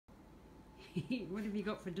What have you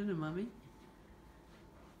got for dinner, Mummy?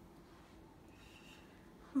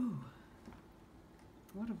 Ooh,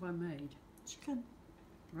 What have I made? chicken,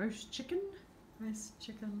 Roast chicken? roast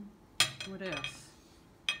chicken, What else?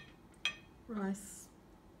 rice,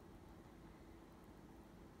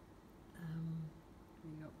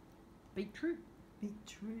 We got beetroot.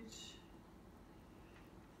 beetroot.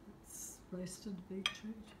 It's roasted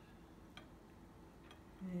beetroot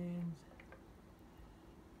and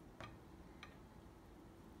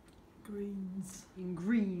greens. And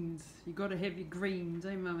greens. You got to have your greens,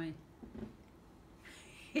 eh, Mummy?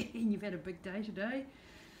 And you've had a big day today.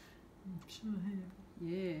 Sure have.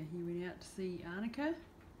 Yeah, you went out to see Arnica.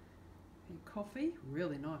 Had coffee.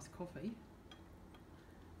 Really nice coffee.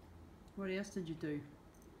 What else did you do?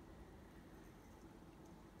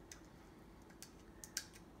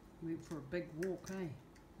 Went for a big walk, eh?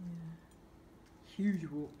 Yeah. Huge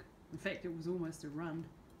walk. In fact, it was almost a run.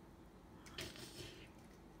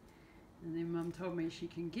 And then Mum told me she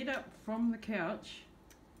can get up from the couch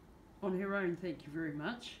on her own, thank you very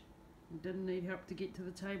much. And didn't need help to get to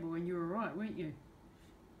the table, and you were right, weren't you?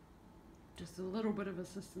 Just a little bit of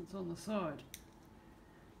assistance on the side.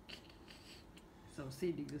 So I was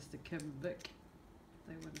sending this to Kim and Vic.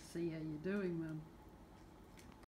 They want to see how you're doing, Mum.